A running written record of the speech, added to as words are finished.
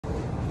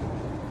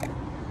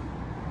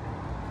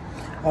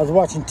I was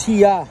watching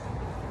T.I.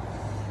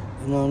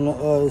 You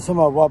know, some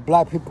about why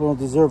black people don't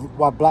deserve,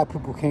 why black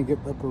people can't get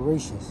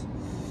reparations.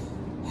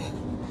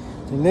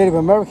 The Native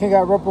American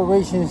got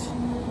reparations.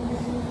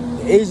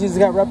 The Asians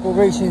got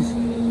reparations.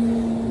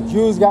 The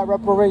Jews got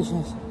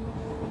reparations.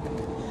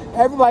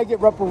 Everybody get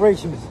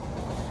reparations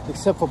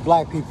except for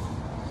black people.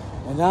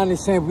 And now they're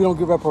saying we don't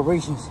get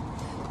reparations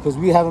because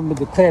we haven't been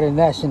declared a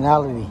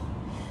nationality.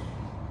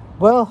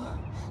 Well,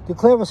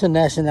 declare us a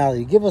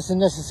nationality. Give us the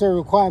necessary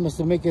requirements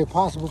to make it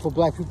possible for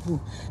black people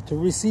to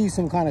receive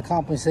some kind of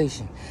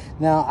compensation.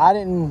 Now,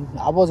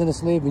 I wasn't a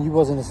slave and you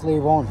wasn't a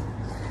slave owner.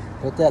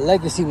 But that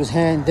legacy was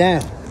handed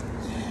down.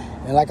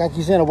 And like I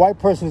keep saying, a white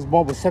person is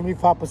born with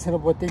 75%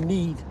 of what they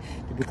need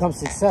to become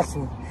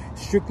successful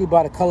strictly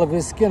by the color of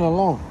his skin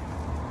alone.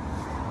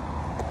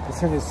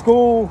 It's in his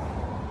school,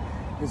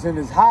 it's in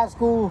his high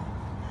school,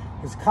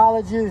 his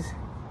colleges,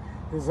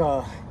 his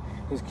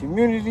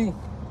community,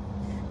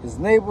 his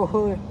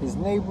neighborhood, his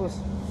neighbors.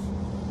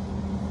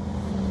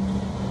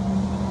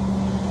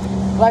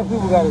 Black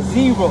people got a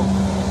 0.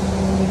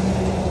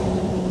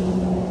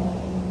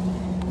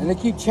 And they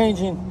keep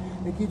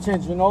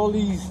changing all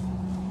these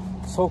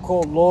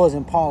so-called laws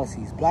and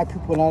policies. Black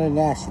people are not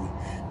internationally.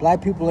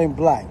 Black people ain't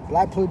black.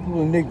 Black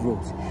people are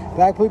Negroes.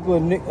 Black people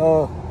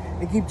are,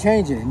 they keep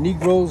changing it.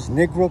 Negroes,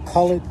 Negro,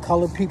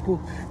 colored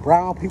people,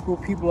 brown people,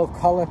 people of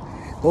color,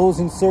 those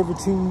in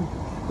servitude,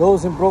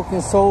 those in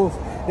broken souls.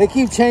 They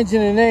keep changing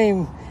the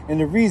name and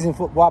the reason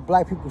for why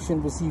black people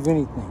shouldn't receive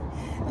anything.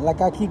 And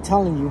like I keep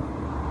telling you,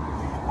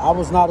 I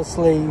was not a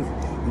slave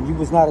and you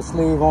was not a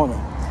slave owner.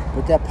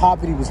 But that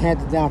poverty was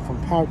handed down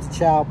from parent to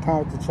child,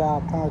 parent to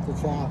child, parent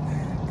to child,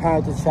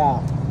 parent to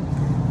child.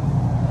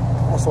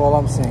 That's all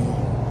I'm saying.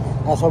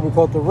 That's why we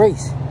call it the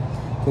race.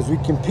 Because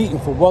we're competing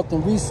for wealth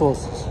and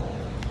resources.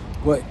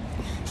 But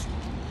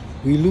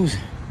we lose.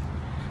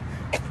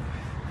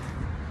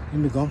 Let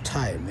me go, I'm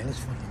tired, man. Let's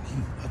fucking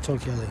keep. I'll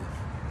talk to y'all later.